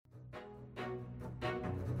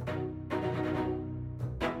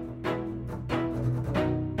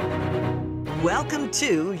Welcome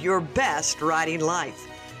to Your Best Writing Life,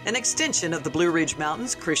 an extension of the Blue Ridge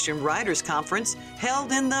Mountains Christian Writers Conference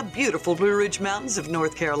held in the beautiful Blue Ridge Mountains of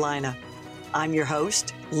North Carolina. I'm your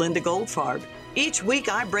host, Linda Goldfarb. Each week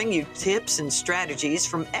I bring you tips and strategies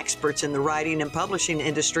from experts in the writing and publishing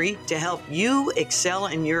industry to help you excel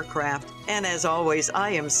in your craft. And as always,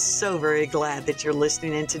 I am so very glad that you're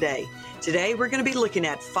listening in today. Today we're going to be looking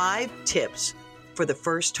at 5 tips for the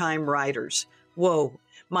first-time writers. Whoa.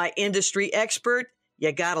 My industry expert, you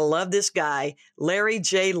gotta love this guy, Larry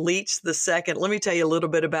J. Leach II. Let me tell you a little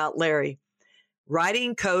bit about Larry.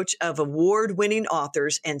 Writing coach of award-winning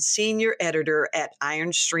authors and senior editor at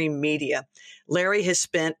Iron Stream Media. Larry has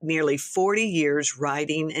spent nearly 40 years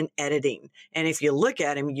writing and editing. And if you look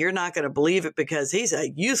at him, you're not going to believe it because he's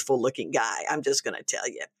a youthful-looking guy. I'm just going to tell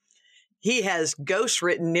you. He has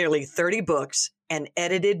ghostwritten nearly 30 books and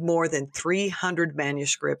edited more than 300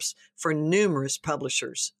 manuscripts for numerous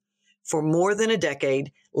publishers. For more than a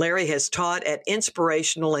decade, Larry has taught at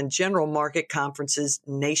inspirational and general market conferences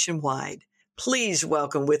nationwide. Please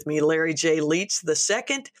welcome with me Larry J. Leach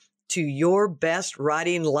II to Your Best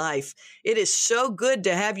Writing Life. It is so good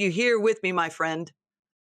to have you here with me, my friend.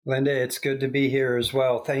 Linda, it's good to be here as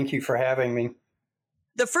well. Thank you for having me.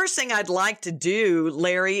 The first thing I'd like to do,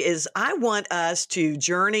 Larry, is I want us to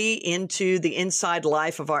journey into the inside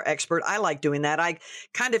life of our expert. I like doing that. I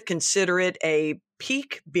kind of consider it a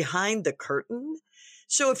peek behind the curtain.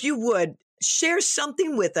 So if you would, share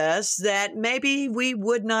something with us that maybe we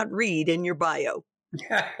would not read in your bio.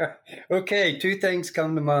 Okay, 2 things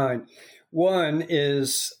come to mind. One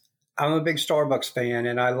is I'm a big Starbucks fan,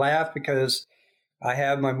 and I laugh because I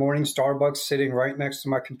have my morning Starbucks sitting right next to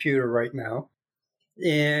my computer right now.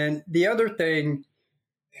 And the other thing,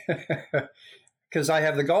 because I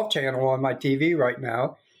have the Golf Channel on my TV right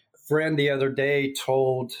now, a friend the other day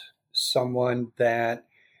told someone that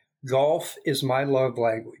golf is my love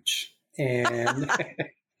language. And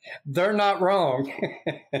they're not wrong.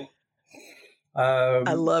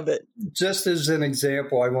 I love it. Just as an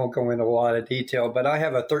example, I won't go into a lot of detail, but I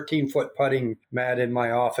have a 13-foot putting mat in my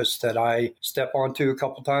office that I step onto a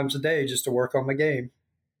couple times a day just to work on my game.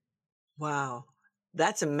 Wow.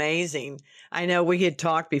 That's amazing. I know we had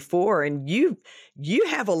talked before, and you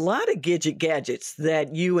have a lot of gadgets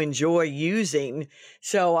that you enjoy using.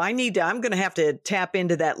 So I'm going to have to tap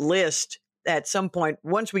into that list at some point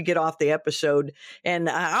once we get off the episode. And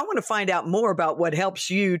I want to find out more about what helps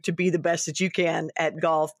you to be the best that you can at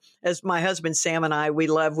golf. As my husband, Sam, and I, we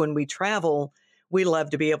love when we travel, we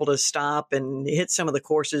love to be able to stop and hit some of the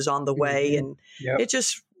courses on the way. And It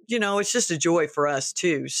just, it's just a joy for us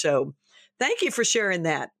too. So thank you for sharing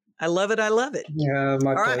that. I love it. I love it. Yeah,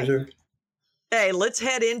 my pleasure. Right. Hey, let's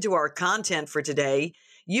head into our content for today.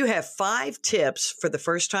 You have 5 tips for the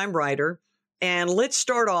first-time writer. And let's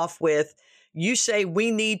start off with, you say we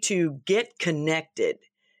need to get connected.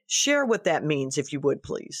 Share what that means, if you would,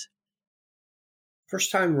 please.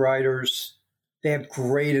 First-time writers, they have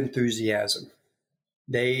great enthusiasm.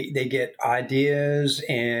 They get ideas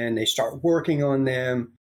and they start working on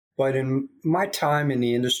them. But in my time in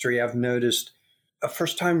the industry, I've noticed a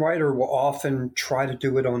first-time writer will often try to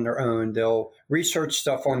do it on their own. They'll research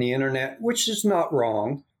stuff on the internet, which is not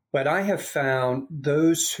wrong. But I have found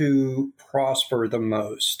those who prosper the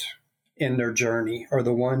most in their journey are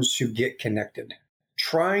the ones who get connected.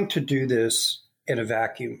 Trying to do this in a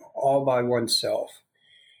vacuum, all by oneself,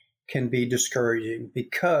 can be discouraging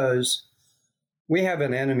because we have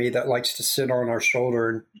an enemy that likes to sit on our shoulder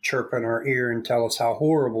and chirp in our ear and tell us how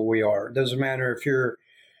horrible we are. It doesn't matter if you're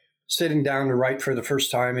sitting down to write for the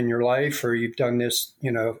first time in your life or you've done this,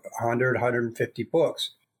 100, 150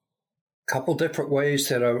 books. A couple different ways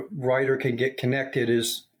that a writer can get connected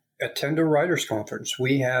is attend a writers conference.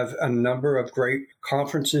 We have a number of great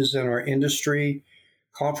conferences in our industry.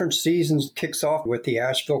 Conference season kicks off with the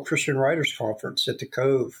Asheville Christian Writers Conference at the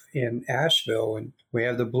Cove in Asheville. And we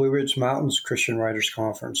have the Blue Ridge Mountains Christian Writers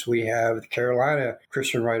Conference. We have the Carolina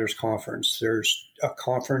Christian Writers Conference. There's a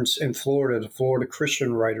conference in Florida, the Florida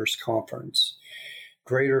Christian Writers Conference.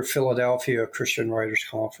 Greater Philadelphia Christian Writers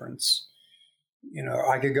Conference.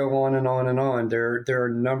 I could go on and on and on. There are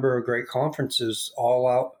a number of great conferences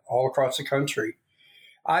all across the country.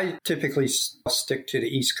 I typically stick to the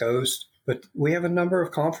East Coast, but we have a number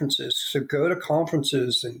of conferences. So go to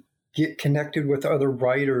conferences and get connected with other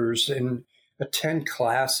writers and attend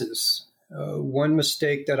classes. One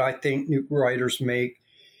mistake that I think new writers make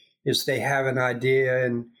is they have an idea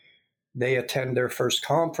and they attend their first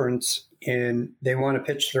conference and they want to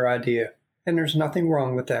pitch their idea. And there's nothing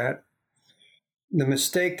wrong with that. The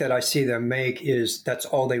mistake that I see them make is that's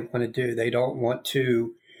all they want to do. They don't want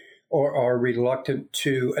to or are reluctant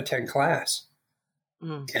to attend class.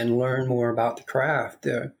 and learn more about the craft.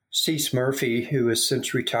 Cease Murphy, who has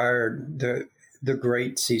since retired, the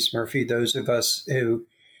great Cease Murphy, those of us who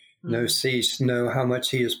know Cease know how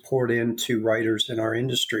much he has poured into writers in our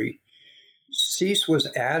industry. Cease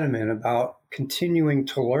was adamant about continuing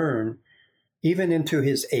to learn even into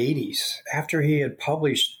his 80s after he had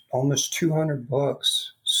published almost 200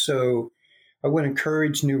 books. So I would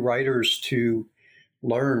encourage new writers to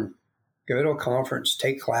learn, go to a conference,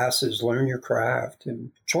 take classes, learn your craft,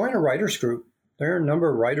 and join a writers group. There are a number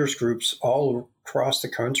of writers groups all across the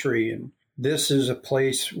country, and this is a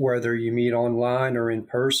place, whether you meet online or in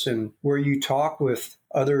person, where you talk with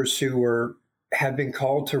others who have been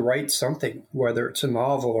called to write something, whether it's a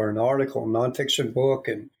novel or an article, a nonfiction book,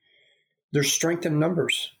 and there's strength in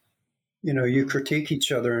numbers. You critique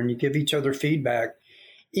each other and you give each other feedback.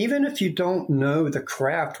 Even if you don't know the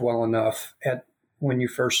craft well enough when you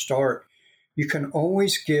first start, you can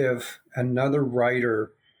always give another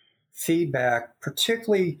writer feedback,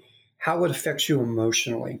 particularly how it affects you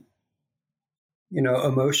emotionally.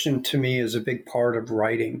 Emotion to me is a big part of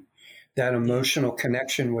writing, that emotional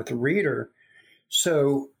connection with the reader.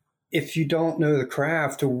 So if you don't know the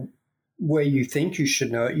craft the way you think you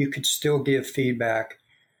should know it, you could still give feedback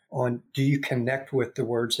on, do you connect with the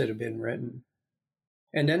words that have been written?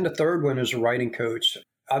 And then the third one is a writing coach.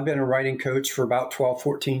 I've been a writing coach for about 12,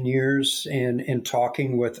 14 years, and in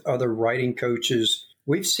talking with other writing coaches,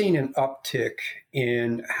 we've seen an uptick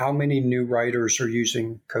in how many new writers are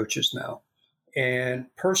using coaches now. And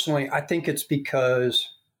personally, I think it's because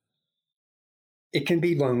it can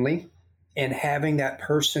be lonely, and having that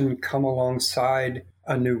person come alongside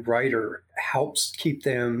a new writer helps keep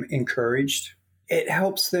them encouraged. It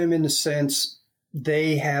helps them in the sense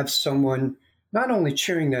they have someone not only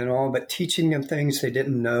cheering them on, but teaching them things they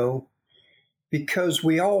didn't know, because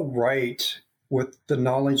we all write with the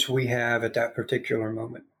knowledge we have at that particular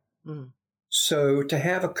moment. So to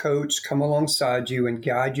have a coach come alongside you and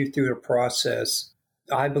guide you through the process,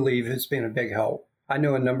 I believe has been a big help. I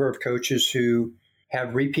know a number of coaches who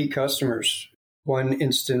have repeat customers. One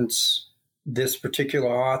instance, this particular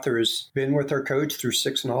author has been with her coach through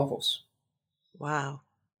 6 novels. Wow.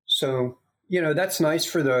 So, that's nice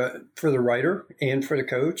for the writer and for the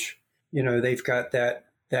coach. They've got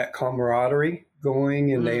that camaraderie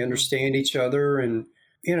going, and they understand each other. And,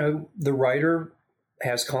 the writer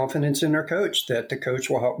has confidence in their coach that the coach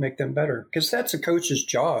will help make them better. Because that's a coach's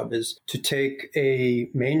job, is to take a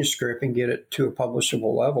manuscript and get it to a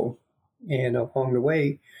publishable level. And along the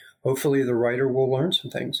way, hopefully the writer will learn some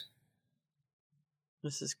things.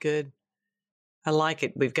 This is good. I like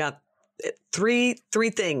it. We've got three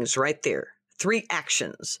things right there, 3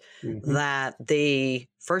 actions that the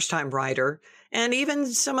first-time writer, and even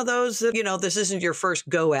some of those that, this isn't your first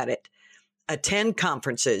go at it, attend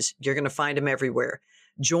conferences. You're going to find them everywhere.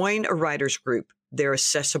 Join a writer's group. They're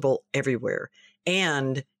accessible everywhere.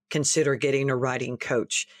 And consider getting a writing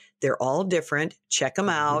coach. They're all different. Check them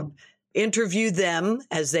out. Interview them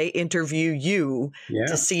as they interview you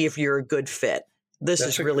to see if you're a good fit. This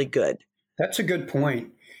is really good. That's a good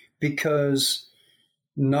point, because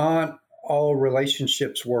not all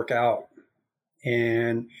relationships work out.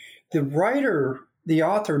 And the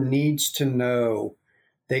author needs to know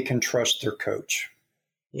they can trust their coach.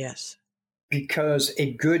 Yes. Because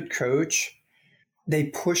a good coach, they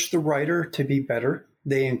push the writer to be better.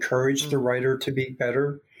 They encourage the writer to be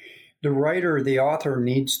better. The author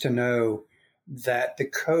needs to know that the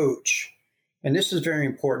coach, and this is very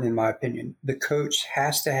important in my opinion, the coach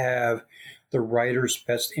has to have the writer's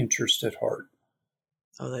best interest at heart.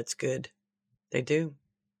 Oh, that's good. They do.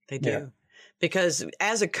 They do. Yeah. Because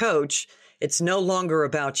as a coach, it's no longer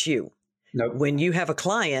about you. Nope. When you have a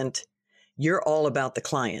client, you're all about the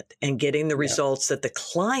client and getting the results that the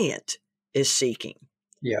client is seeking.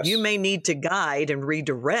 Yes. You may need to guide and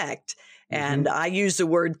redirect. And I use the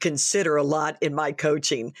word consider a lot in my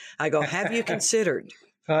coaching. I go, have you considered?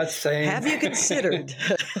 Same. Have you considered?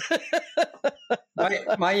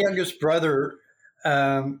 my youngest brother,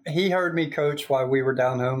 he heard me coach while we were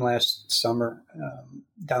down home last summer.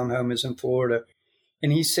 Down home is in Florida.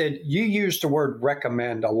 And he said, you use the word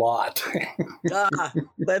recommend a lot.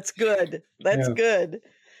 That's good. That's good.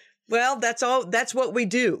 Well, that's what we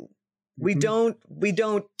do. We don't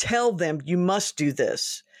tell them you must do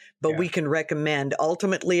this, but we can recommend.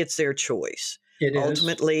 Ultimately, it's their choice.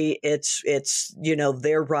 Ultimately, it's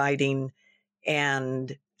their writing.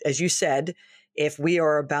 And as you said, if we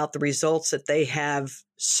are about the results that they have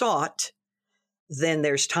sought, then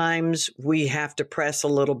there's times we have to press a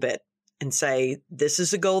little bit and say, this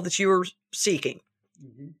is the goal that you are seeking.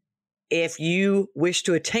 If you wish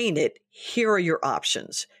to attain it, here are your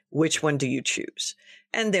options. Which one do you choose?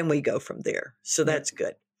 And then we go from there. So that's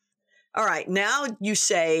good. All right. Now you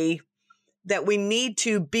say that we need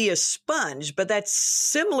to be a sponge, but that's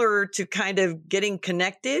similar to kind of getting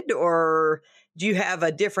connected, or do you have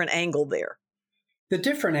a different angle there? The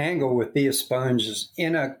different angle with Be a Sponge is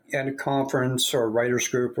at a conference or a writer's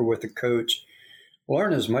group or with a coach,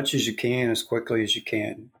 learn as much as you can as quickly as you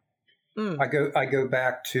can. I go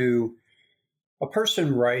back to a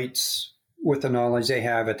person writes with the knowledge they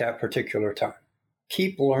have at that particular time.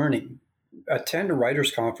 Keep learning. Attend a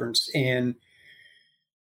writer's conference and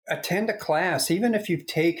attend a class, even if you've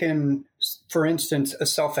taken, for instance, a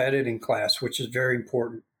self-editing class, which is very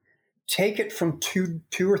important. Take it from two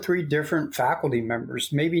or three different faculty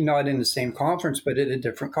members, maybe not in the same conference, but at a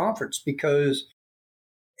different conference, because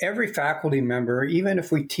every faculty member, even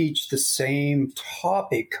if we teach the same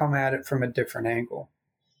topic, come at it from a different angle.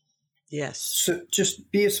 Yes. So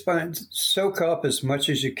just be a sponge, soak up as much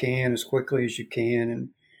as you can, as quickly as you can. And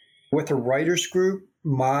with a writer's group,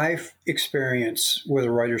 my experience with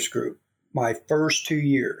a writer's group, my first 2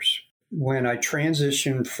 years, when I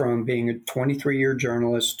transitioned from being a 23-year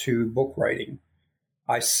journalist to book writing,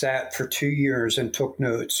 I sat for 2 years and took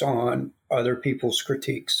notes on other people's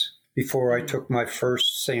critiques before I took my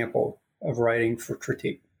first sample of writing for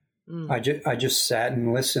critique. I just sat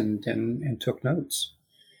and listened and took notes.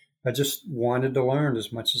 I just wanted to learn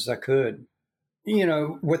as much as I could. You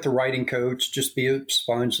know, with the writing coach, just be a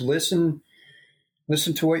sponge. Listen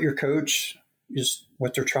to what your coach is,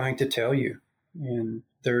 what they're trying to tell you. And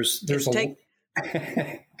there's go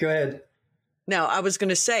ahead. No, I was going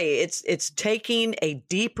to say it's taking a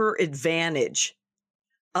deeper advantage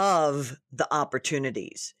of the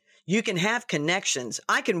opportunities. You can have connections.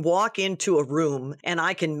 I can walk into a room and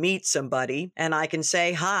I can meet somebody and I can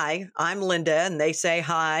say, "Hi, I'm Linda." And they say,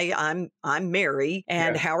 "Hi, I'm Mary.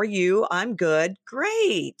 And how are you?" "I'm good."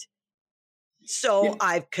 "Great." So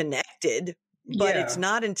I've connected, but it's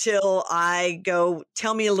not until I go,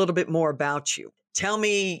 "Tell me a little bit more about you. Tell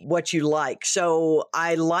me what you like." So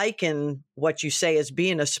I liken what you say as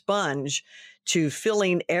being a sponge to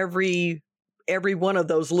filling every one of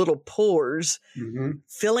those little pores,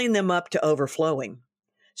 filling them up to overflowing,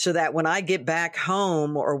 so that when I get back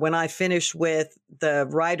home, or when I finish with the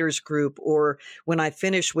writers group, or when I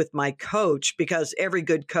finish with my coach, because every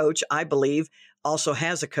good coach, I believe, also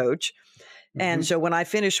has a coach. And so when I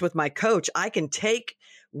finish with my coach, I can take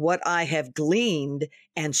what I have gleaned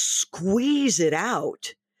and squeeze it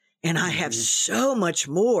out. And I have so much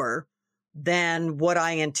more than what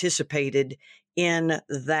I anticipated in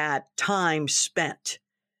that time spent.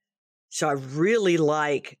 So I really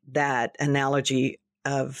like that analogy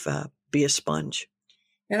of be a sponge.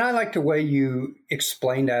 And I like the way you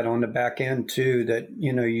explain that on the back end too, that,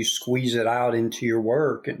 you know, you squeeze it out into your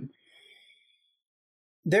work. And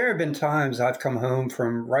there have been times I've come home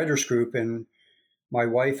from writers group and my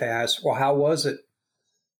wife asked, "Well, how was it?"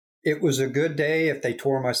 It was a good day if they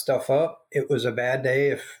tore my stuff up. It was a bad day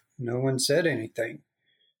if no one said anything.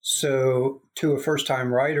 So to a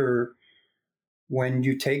first-time writer, when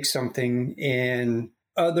you take something and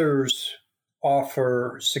others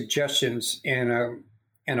offer suggestions in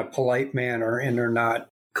a polite manner and they're not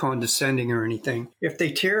condescending or anything, if they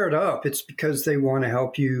tear it up, it's because they want to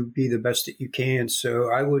help you be the best that you can. So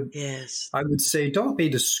I would say don't be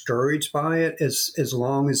discouraged by it as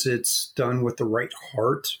long as it's done with the right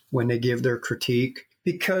heart when they give their critique,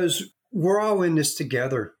 because we're all in this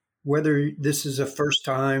together. Whether this is a first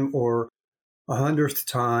time or 100th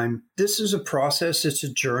time, this is a process. It's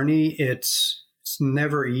a journey. It's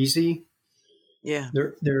never easy. Yeah.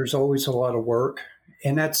 There's always a lot of work.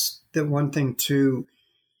 And that's the one thing too.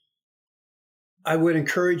 I would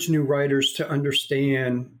encourage new writers to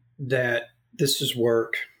understand that this is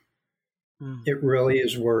work. It really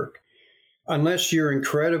is work. Unless you're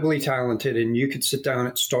incredibly talented and you could sit down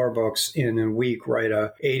at Starbucks in a week, write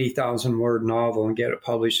a 80,000 word novel and get it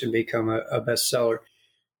published and become a bestseller.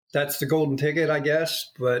 That's the golden ticket, I guess.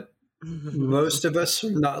 But most of us are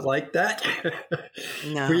not like that.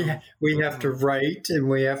 No. We have to write and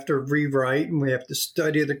we have to rewrite and we have to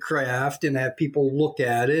study the craft and have people look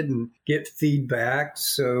at it and get feedback.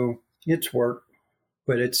 So it's work,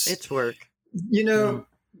 but it's work. You know,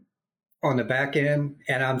 on the back end,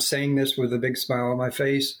 and I'm saying this with a big smile on my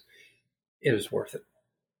face, it is worth it.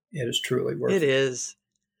 It is truly worth it. It is.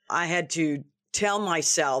 I had to tell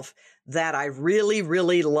myself that I really,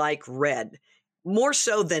 really like red. More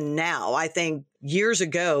so than now. I think years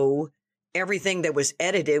ago, everything that was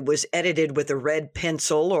edited with a red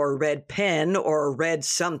pencil or a red pen or a red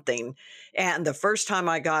something. And the first time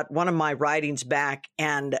I got one of my writings back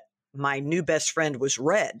and my new best friend was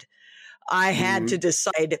red, I had to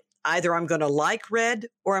decide either I'm going to like red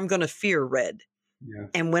or I'm going to fear red. Yeah.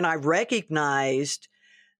 And when I recognized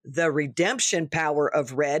the redemption power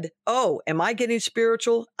of red, oh, am I getting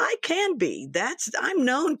spiritual? I can be. I'm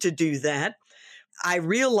known to do that. I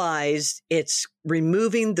realized it's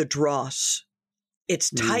removing the dross.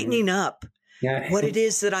 It's tightening up what it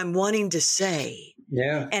is that I'm wanting to say.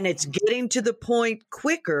 Yeah. And it's getting to the point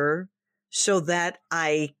quicker so that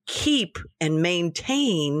I keep and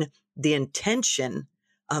maintain the intention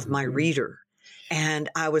of my reader. And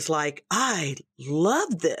I was like, I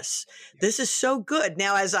love this. This is so good.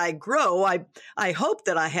 Now, as I grow, I hope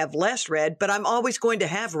that I have less red, but I'm always going to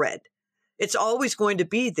have red. It's always going to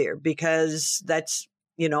be there because that's,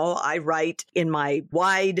 I write in my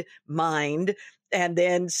wide mind. And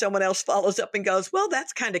then someone else follows up and goes, well,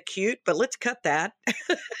 that's kind of cute, but let's cut that.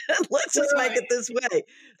 Let's just make it this way.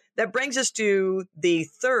 That brings us to the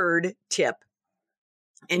third tip.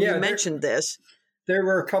 And you mentioned this. There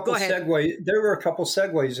were a couple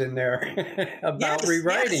segues in there about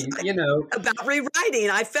rewriting, About rewriting.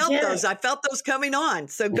 I felt those. I felt those coming on.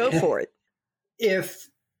 So go for it.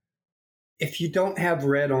 If you don't have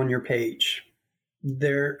red on your page,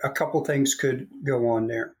 a couple things could go on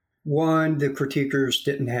there. One, the critiquers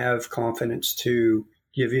didn't have confidence to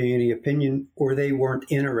give you any opinion, or they weren't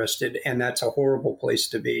interested, and that's a horrible place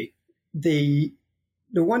to be. The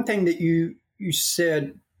one thing that you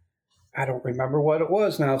said, I don't remember what it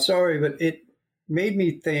was now, sorry, but it made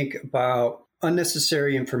me think about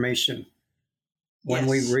unnecessary information when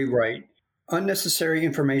we rewrite. Unnecessary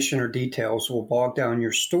information or details will bog down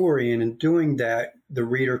your story, and in doing that, the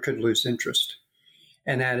reader could lose interest.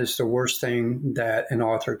 And that is the worst thing that an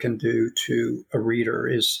author can do to a reader,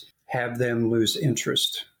 is have them lose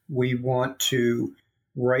interest. We want to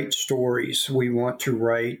write stories. We want to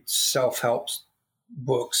write self-help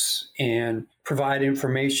books and provide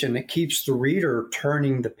information that keeps the reader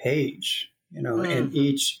turning the page. And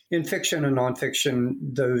in fiction and nonfiction,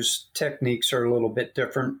 those techniques are a little bit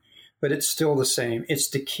different, but it's still the same. It's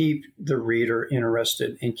to keep the reader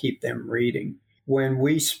interested and keep them reading. When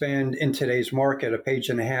we spend in today's market a page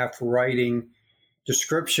and a half writing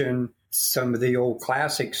description, some of the old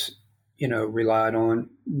classics, relied on,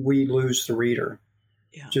 we lose the reader.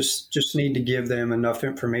 Yeah. Just need to give them enough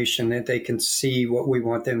information that they can see what we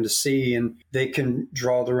want them to see, and they can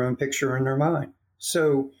draw their own picture in their mind.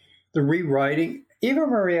 So the rewriting, Eva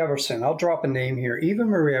Marie Everson, I'll drop a name here. Eva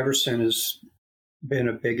Marie Everson has been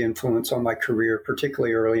a big influence on my career,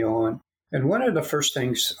 particularly early on. And one of the first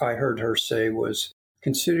things I heard her say was,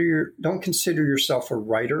 don't consider yourself a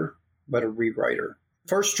writer, but a rewriter.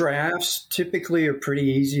 First drafts typically are pretty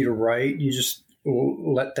easy to write. You just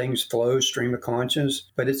let things flow, stream of conscious,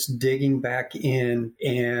 but it's digging back in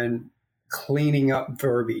and cleaning up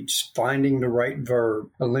verbiage, finding the right verb,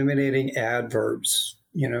 eliminating adverbs,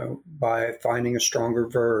 by finding a stronger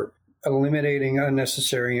verb, eliminating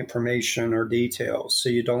unnecessary information or details so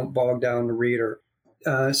you don't bog down the reader.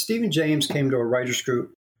 Stephen James came to a writers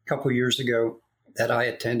group a couple years ago that I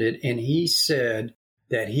attended, and he said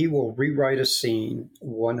that he will rewrite a scene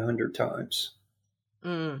 100 times.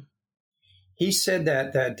 He said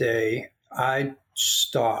that day. I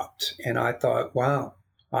stopped and I thought, wow,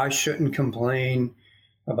 I shouldn't complain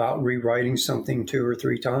about rewriting something 2 or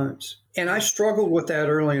 3 times. And I struggled with that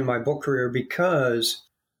early in my book career because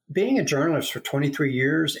being a journalist for 23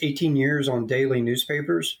 years, 18 years on daily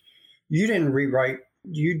newspapers, you didn't rewrite.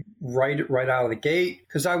 You write it right out of the gate.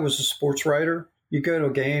 Because I was a sports writer. You go to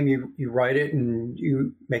a game, you write it, and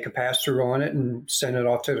you make a pass through on it and send it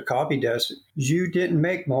off to the copy desk. You didn't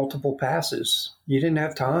make multiple passes. You didn't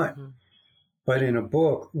have time. Mm-hmm. But in a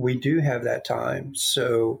book, we do have that time.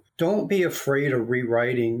 So don't be afraid of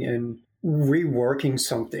rewriting and reworking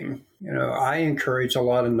something. I encourage a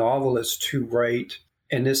lot of novelists to write,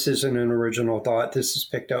 and this isn't an original thought. This is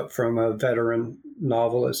picked up from a veteran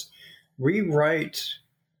novelist. Rewrite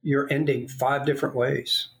your ending 5 different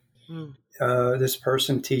ways. This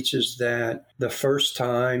person teaches that the first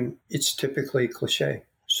time it's typically cliche.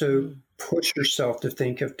 So push yourself to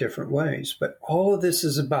think of different ways. But all of this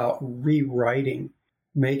is about rewriting,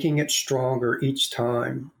 making it stronger each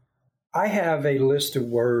time. I have a list of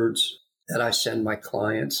words that I send my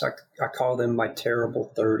clients. I call them my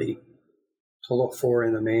terrible 30 to look for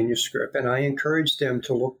in a manuscript. And I encourage them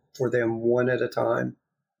to look for them one at a time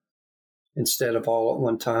instead of all at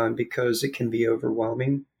one time, because it can be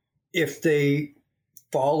overwhelming. If they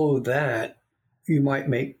follow that, you might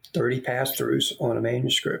make 30 pass-throughs on a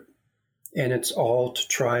manuscript, and it's all to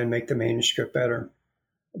try and make the manuscript better.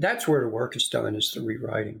 That's where the work is done, is the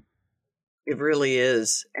rewriting. It really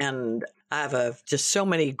is. And I have just so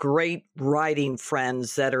many great writing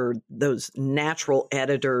friends that are those natural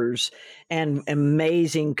editors and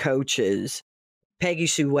amazing coaches. Peggy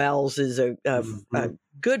Sue Wells is a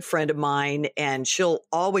good friend of mine, and she'll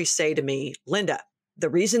always say to me, Linda, the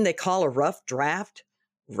reason they call a rough draft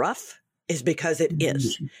rough is because it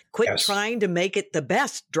is. Quit trying to make it the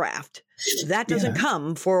best draft. That doesn't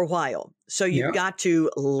come for a while. So you've got to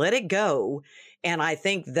let it go. And I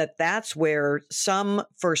think that that's where some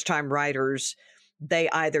first-time writers, they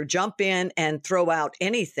either jump in and throw out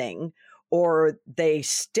anything, or they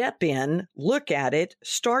step in, look at it,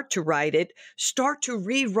 start to write it, start to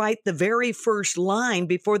rewrite the very first line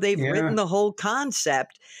before they've written the whole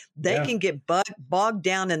concept. They can get bogged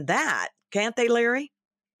down in that, can't they, Larry?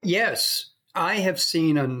 Yes. I have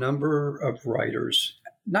seen a number of writers,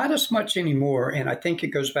 not as much anymore, and I think it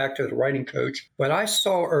goes back to the writing coach, but I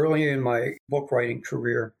saw early in my book writing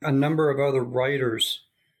career a number of other writers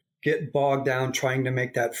get bogged down trying to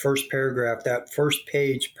make that first paragraph, that first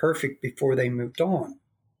page perfect before they moved on.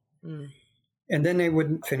 And then they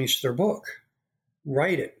wouldn't finish their book.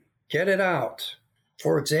 Write it. Get it out.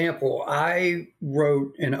 For example, I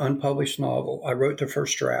wrote an unpublished novel. I wrote the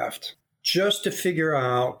first draft just to figure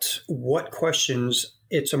out what questions,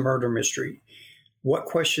 it's a murder mystery, what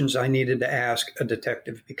questions I needed to ask a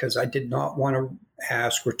detective, because I did not want to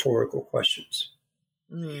ask rhetorical questions.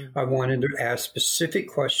 I wanted to ask specific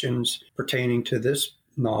questions pertaining to this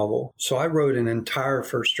novel. So I wrote an entire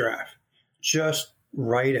first draft. Just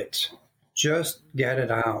write it. Just get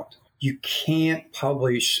it out. You can't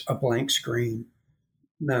publish a blank screen.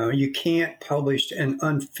 No, you can't publish an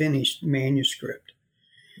unfinished manuscript.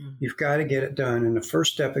 You've got to get it done. And the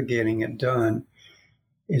first step of getting it done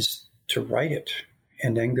is to write it.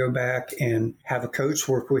 And then go back and have a coach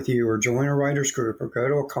work with you, or join a writer's group, or go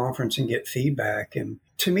to a conference and get feedback. And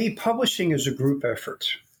to me, publishing is a group effort.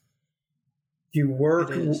 You work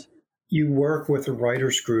with a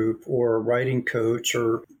writer's group or a writing coach,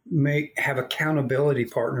 or have accountability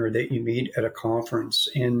partner that you meet at a conference.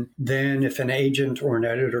 And then if an agent or an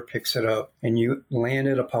editor picks it up and you land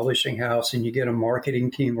at a publishing house and you get a marketing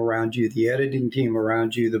team around you, the editing team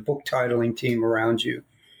around you, the book titling team around you,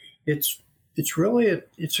 it's really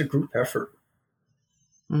a group effort.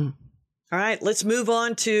 All right, let's move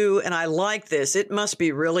on to, and I like this, it must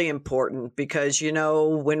be really important because,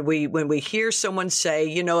 when we hear someone say,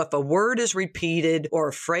 if a word is repeated or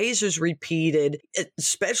a phrase is repeated,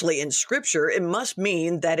 especially in scripture, it must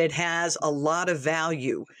mean that it has a lot of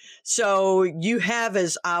value. So you have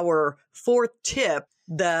as our fourth tip,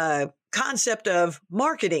 the concept of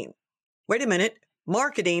marketing. Wait a minute,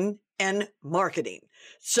 marketing and marketing.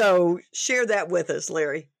 So share that with us,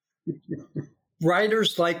 Larry.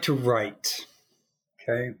 Writers like to write.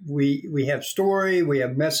 Okay. We have story, we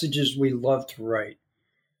have messages, we love to write.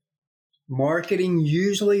 Marketing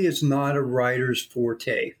usually is not a writer's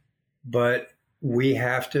forte, but we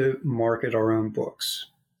have to market our own books.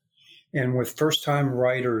 And with first-time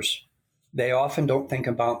writers, they often don't think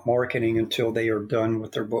about marketing until they are done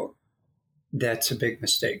with their book. That's a big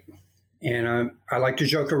mistake. And I like to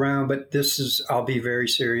joke around, but I'll be very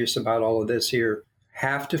serious about all of this here.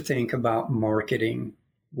 Have to think about marketing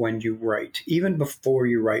when you write, even before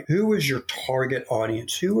you write. Who is your target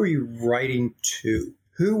audience? Who are you writing to?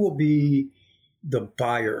 Who will be the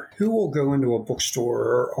buyer? Who will go into a bookstore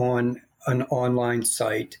or on an online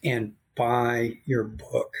site and buy your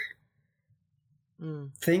book?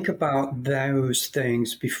 Think about those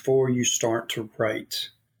things before you start to write.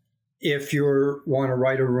 If you want to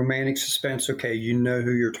write a romantic suspense, okay, you know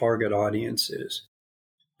who your target audience is.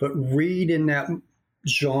 But read in that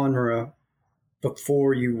genre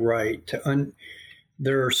before you write.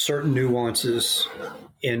 There are certain nuances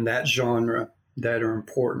in that genre that are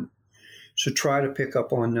important. So try to pick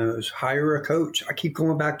up on those. Hire a coach. I keep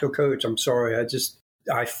going back to a coach. I'm sorry.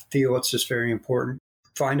 I feel it's just very important.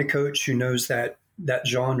 Find a coach who knows that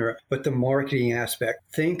genre, but the marketing aspect.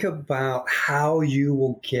 Think about how you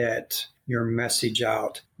will get your message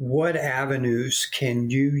out. What avenues can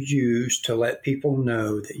you use to let people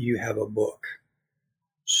know that you have a book?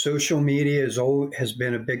 Social media has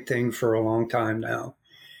been a big thing for a long time now,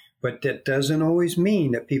 but that doesn't always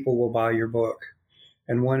mean that people will buy your book.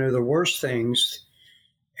 And one of the worst things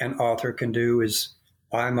an author can do is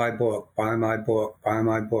buy my book, buy my book, buy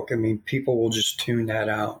my book. I mean, people will just tune that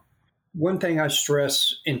out. One thing I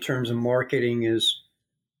stress in terms of marketing is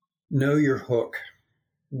know your hook.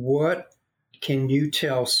 What can you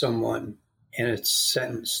tell someone in a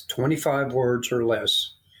sentence, 25 words or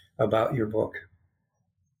less, about your book?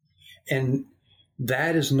 And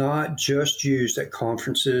that is not just used at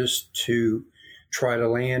conferences to try to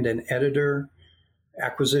land an editor,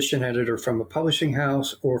 acquisition editor from a publishing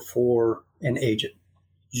house or for an agent.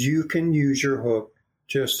 You can use your hook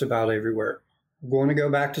just about everywhere. We're going to go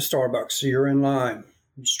back to Starbucks. So you're in line.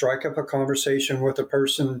 You strike up a conversation with a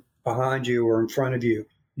person behind you or in front of you.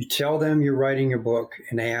 You tell them you're writing your book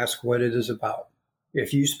and they ask what it is about.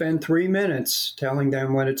 If you spend 3 minutes telling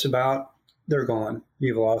them what it's about, they're gone.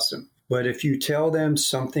 You've lost them. But if you tell them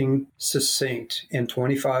something succinct in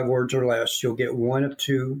 25 words or less, you'll get one of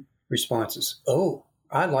two responses. Oh,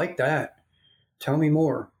 I like that. Tell me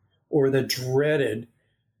more. Or the dreaded,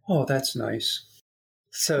 oh, that's nice.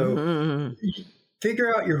 So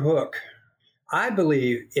figure out your hook. I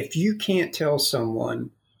believe if you can't tell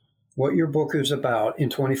someone what your book is about in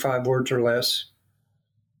 25 words or less,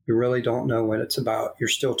 you really don't know what it's about. You're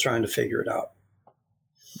still trying to figure it out.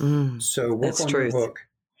 So work on your hook.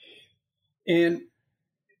 And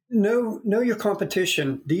know your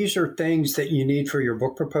competition. These are things that you need for your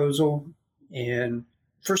book proposal. And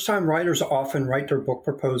first-time writers often write their book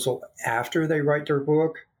proposal after they write their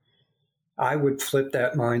book. I would flip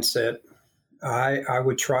that mindset. I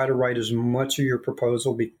would try to write as much of your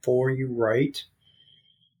proposal before you write,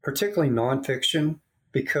 particularly nonfiction,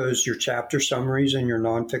 because your chapter summaries in your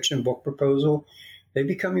nonfiction book proposal, they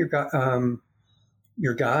become your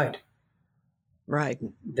guide. Right.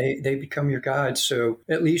 They become your guide. So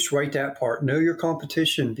at least write that part. Know your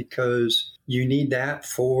competition because you need that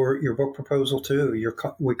for your book proposal too.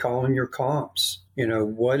 We call them your comps.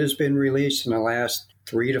 What has been released in the last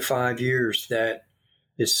 3 to 5 years that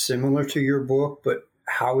is similar to your book, but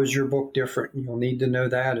how is your book different? You'll need to know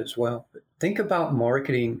that as well. But think about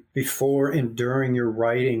marketing before and during your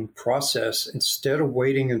writing process instead of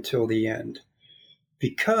waiting until the end,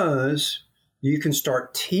 because you can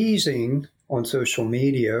start teasing on social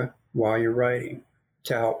media while you're writing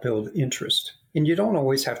to help build interest. And you don't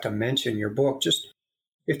always have to mention your book. Just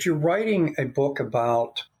if you're writing a book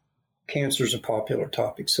about cancer is a popular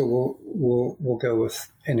topic, so we'll go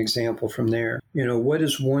with an example from there. What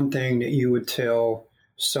is one thing that you would tell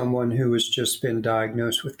someone who has just been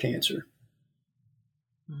diagnosed with cancer?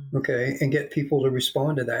 Okay, and get people to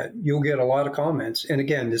respond to that. You'll get a lot of comments. And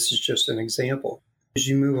again, this is just an example. As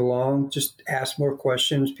you move along, just ask more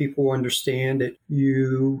questions. People understand that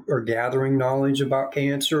you are gathering knowledge about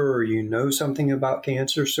cancer or you know something about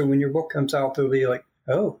cancer. So when your book comes out, they'll be like,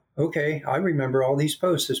 oh, okay, I remember all these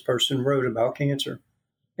posts this person wrote about cancer.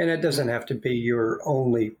 And it doesn't have to be your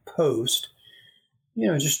only post.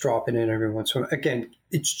 Just drop it in every once in a while. Again,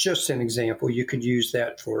 it's just an example. You could use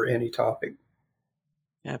that for any topic.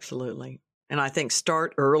 Absolutely. And I think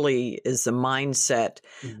start early is the mindset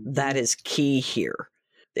that is key here.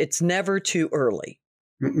 It's never too early.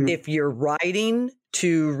 If you're writing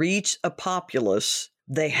to reach a populace,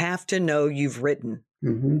 they have to know you've written.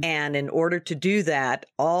 And in order to do that,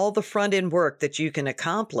 all the front end work that you can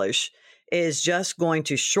accomplish is just going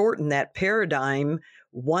to shorten that paradigm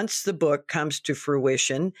once the book comes to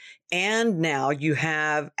fruition. And now you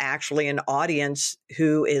have actually an audience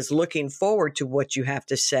who is looking forward to what you have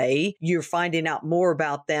to say. You're finding out more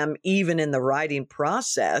about them even in the writing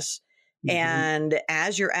process. And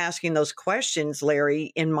as you're asking those questions,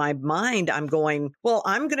 Larry, in my mind, I'm going, well,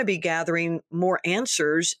 I'm going to be gathering more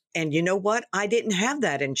answers. And you know what? I didn't have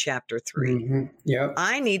that in chapter 3.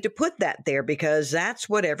 I need to put that there because that's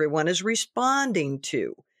what everyone is responding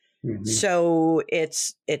to. So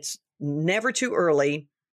it's never too early.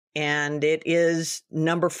 And it is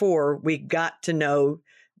number 4. We got to know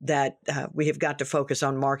that we have got to focus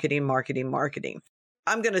on marketing.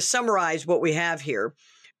 I'm going to summarize what we have here.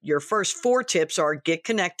 Your first 4 tips are get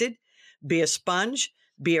connected, be a sponge,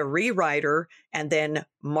 be a rewriter, and then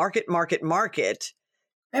market.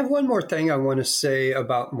 I have one more thing I want to say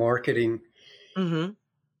about marketing,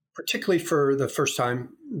 particularly for the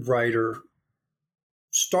first-time writer.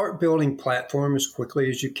 Start building platform as quickly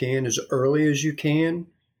as you can, as early as you can.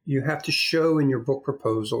 You have to show in your book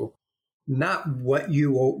proposal not what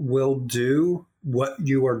you will do, what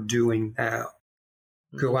you are doing now.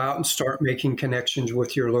 Go out and start making connections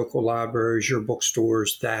with your local libraries, your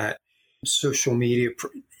bookstores, that social media.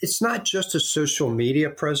 It's not just a social media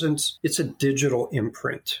presence, it's a digital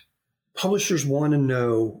imprint. Publishers want to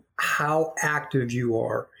know how active you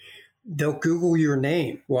are. They'll Google your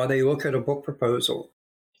name while they look at a book proposal.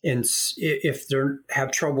 And if they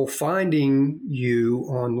have trouble finding you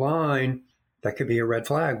online, that could be a red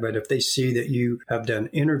flag. But if they see that you have done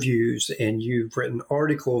interviews and you've written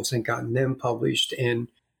articles and gotten them published and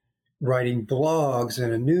writing blogs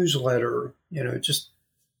and a newsletter, just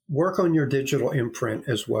work on your digital imprint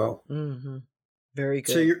as well. Very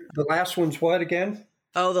good. So the last one's what again?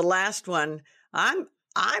 Oh, the last one. I'm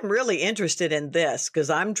I'm really interested in this because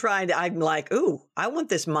I'm like, ooh, I want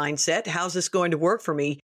this mindset. How's this going to work for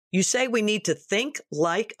me? You say we need to think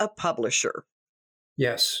like a publisher.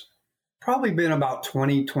 Yes. Probably been about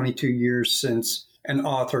 20, 22 years since an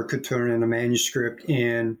author could turn in a manuscript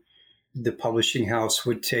and the publishing house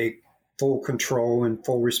would take full control and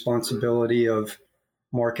full responsibility of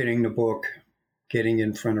marketing the book, getting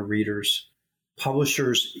in front of readers.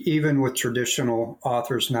 Publishers, even with traditional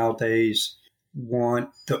authors nowadays, want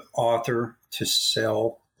the author to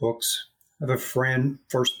sell books. I have a friend,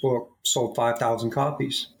 first book sold 5,000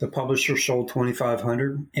 copies. The publisher sold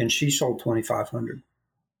 2,500 and she sold 2,500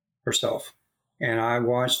 herself. And I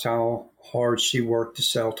watched how hard she worked to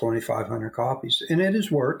sell 2,500 copies. And it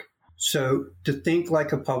is work. So to think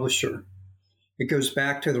like a publisher, it goes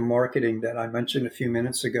back to the marketing that I mentioned a few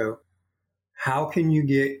minutes ago. How can you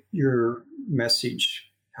get your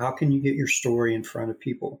message? How can you get your story in front of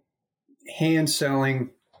people? Hand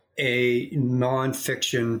selling a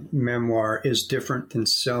nonfiction memoir is different than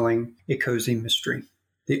selling a cozy mystery.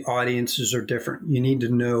 The audiences are different. You need to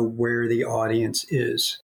know where the audience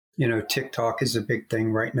is. You know, TikTok is a big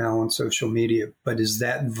thing right now on social media, but is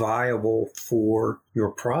that viable for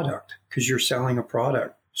your product? Because you're selling a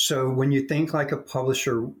product. So when you think like a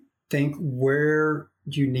publisher, think where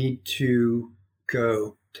you need to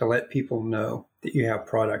go to let people know that you have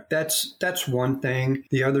product. That's one thing.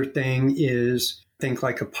 The other thing is think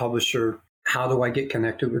like a publisher. How do I get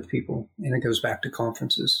connected with people? And it goes back to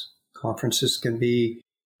conferences. Conferences can be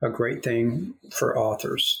a great thing for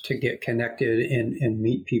authors to get connected and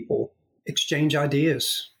meet people, exchange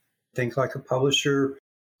ideas. Think like a publisher,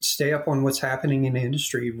 stay up on what's happening in the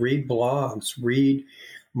industry, read blogs, read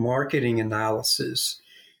marketing analysis,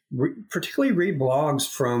 particularly read blogs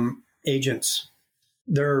from agents.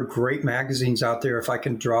 There are great magazines out there. If I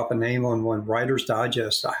can drop a name on one, Writer's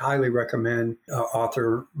Digest, I highly recommend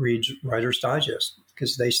author reads Writer's Digest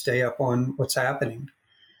because they stay up on what's happening.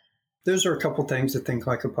 Those are a couple things to think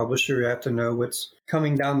like a publisher. You have to know what's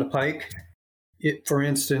coming down the pike. For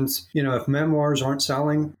instance, you know, if memoirs aren't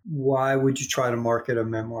selling, why would you try to market a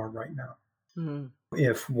memoir right now? Mm-hmm.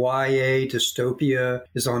 If YA dystopia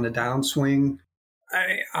is on the downswing,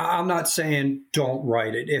 I'm not saying don't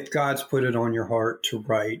write it. If God's put it on your heart to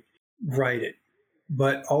write it.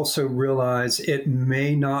 But also realize it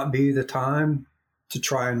may not be the time to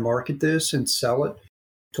try and market this and sell it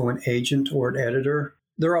to an agent or an editor.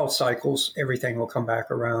 They're all cycles. Everything will come back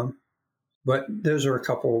around. But those are a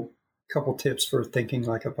couple tips for thinking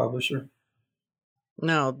like a publisher.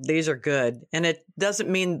 No, these are good. And it doesn't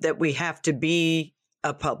mean that we have to be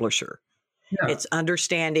a publisher. No. It's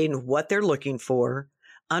understanding what they're looking for,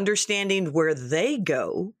 understanding where they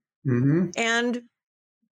go, and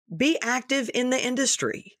be active in the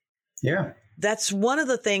industry. Yeah. That's one of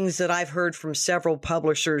the things that I've heard from several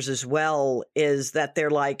publishers as well, is that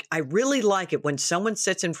they're like, I really like it when someone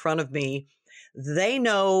sits in front of me, they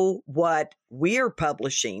know what we're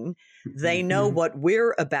publishing, they know what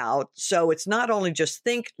we're about. So it's not only just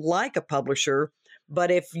think like a publisher,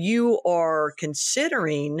 but if you are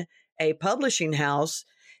considering a publishing house,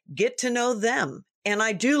 get to know them. And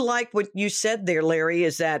I do like what you said there, Larry,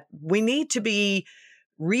 is that we need to be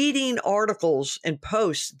reading articles and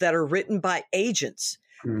posts that are written by agents.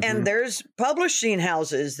 And there's publishing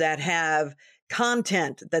houses that have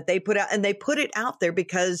content that they put out, and they put it out there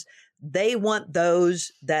because they want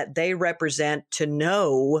those that they represent to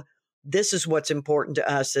know this is what's important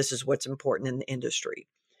to us. This is what's important in the industry.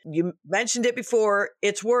 You mentioned it before.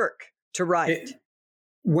 It's work to write.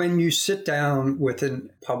 When you sit down with a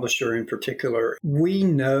publisher in particular, we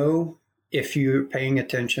know if you're paying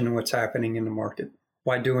attention to what's happening in the market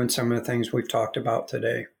by doing some of the things we've talked about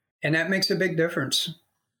today. And that makes a big difference.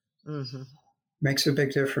 Makes a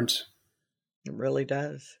big difference. It really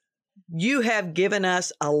does. You have given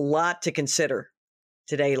us a lot to consider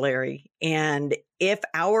today, Larry. And if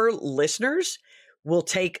our listeners will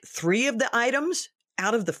take 3 of the items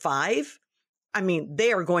out of the 5, I mean,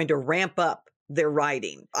 they are going to ramp up their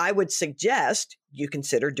writing. I would suggest you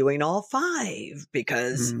consider doing all 5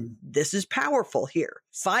 because this is powerful here.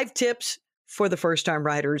 5 tips for the first-time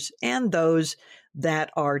writers and those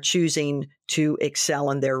that are choosing to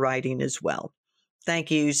excel in their writing as well.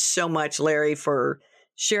 Thank you so much, Larry, for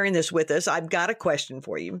sharing this with us. I've got a question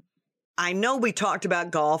for you. I know we talked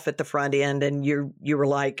about golf at the front end, and you were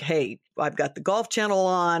like, "Hey, I've got the Golf Channel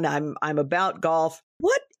on. I'm about golf."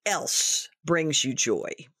 What else brings you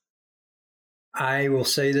joy? I will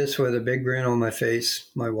say this with a big grin on my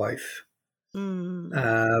face: my wife,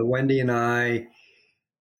 Wendy, and I.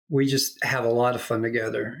 We just have a lot of fun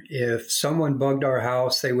together. If someone bugged our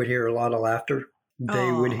house, they would hear a lot of laughter.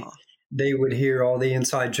 they would hear all the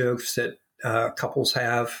inside jokes that couples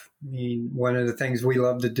have. I mean, one of the things we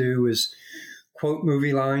love to do is quote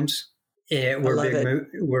movie lines. And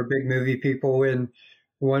we're big movie people, and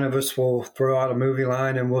one of us will throw out a movie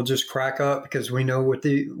line and we'll just crack up because we know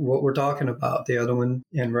what we're talking about. The other one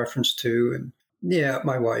in reference to, and yeah,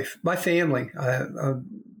 my wife, my family.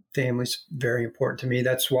 Family's very important to me.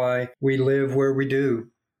 That's why we live where we do.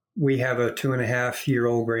 We have a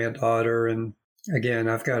 2.5-year-old granddaughter, and again,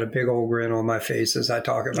 I've got a big old grin on my face as I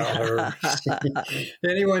talk about her.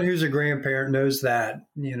 Anyone who's a grandparent knows that.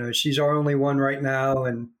 You know, she's our only one right now,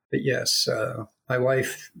 but yes, my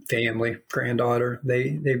wife, family, granddaughter,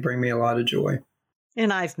 they bring me a lot of joy.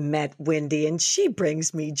 And I've met Wendy, and she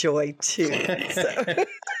brings me joy too. So.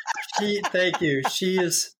 Thank you. She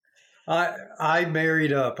is. I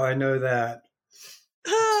married up. I know that.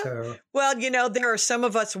 So. Well, you know, there are some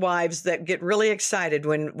of us wives that get really excited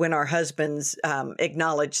when our husbands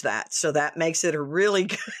acknowledge that. So that makes it a really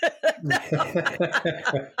good.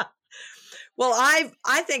 Well,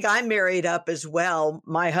 I think I married up as well.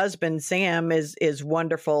 My husband, Sam, is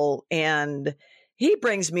wonderful, and he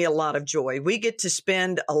brings me a lot of joy. We get to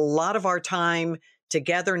spend a lot of our time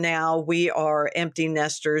together now. We are empty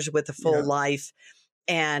nesters with a full life.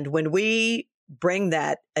 And when we bring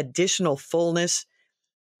that additional fullness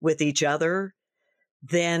with each other,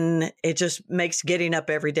 then it just makes getting up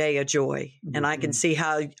every day a joy. Mm-hmm. And I can see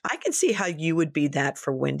how you would be that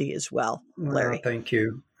for Wendy as well, Larry. Oh, thank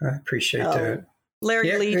you. I appreciate that.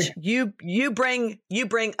 Larry Leach, you bring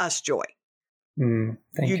us joy. Thank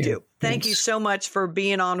you. Do. Thank you so much for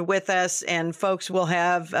being on with us. And folks, will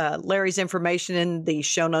have Larry's information in the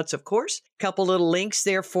show notes, of course. A couple little links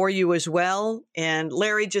there for you as well. And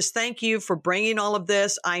Larry, just thank you for bringing all of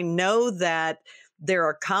this. I know that there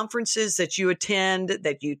are conferences that you attend,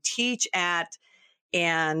 that you teach at,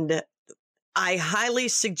 and I highly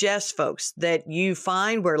suggest, folks, that you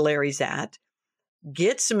find where Larry's at,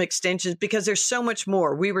 get some extensions, because there's so much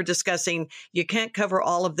more. We were discussing, you can't cover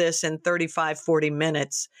all of this in 35, 40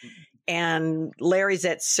 minutes. And Larry's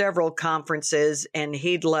at several conferences, and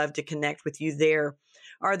he'd love to connect with you there.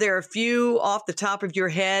 Are there a few off the top of your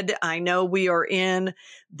head? I know we are in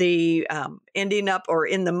the ending up or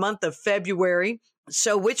in the month of February.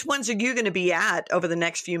 So which ones are you going to be at over the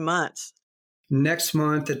next few months? Next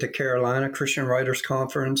month at the Carolina Christian Writers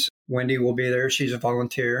Conference, Wendy will be there. She's a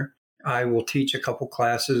volunteer. I will teach a couple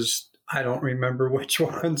classes. I don't remember which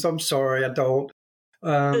ones. I'm sorry, I don't.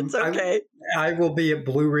 It's okay. I will be at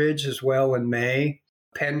Blue Ridge as well in May.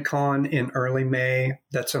 PennCon in early May.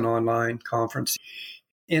 That's an online conference.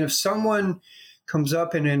 And if someone comes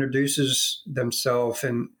up and introduces themselves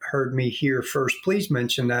and heard me here first, please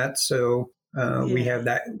mention that. So we have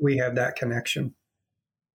that connection.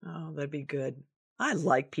 Oh, that'd be good. I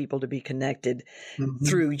like people to be connected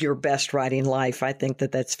through your best writing life. I think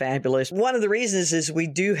that that's fabulous. One of the reasons is we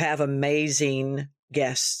do have amazing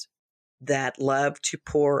guests that love to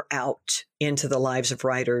pour out into the lives of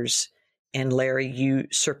writers. And Larry, you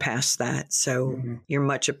surpass that. So you're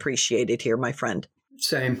much appreciated here, my friend.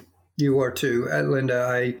 Same. You are too.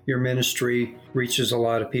 Linda, your ministry reaches a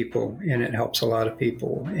lot of people and it helps a lot of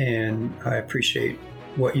people. And I appreciate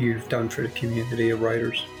what you've done for the community of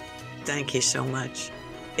writers. Thank you so much.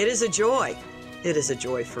 It is a joy. It is a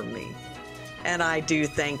joy for me. And I do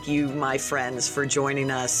thank you, my friends, for joining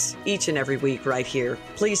us each and every week right here.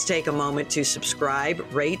 Please take a moment to subscribe,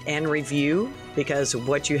 rate, and review, because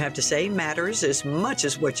what you have to say matters as much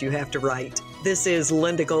as what you have to write. This is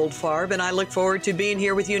Linda Goldfarb, and I look forward to being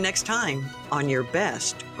here with you next time on Your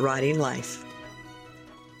Best Writing Life.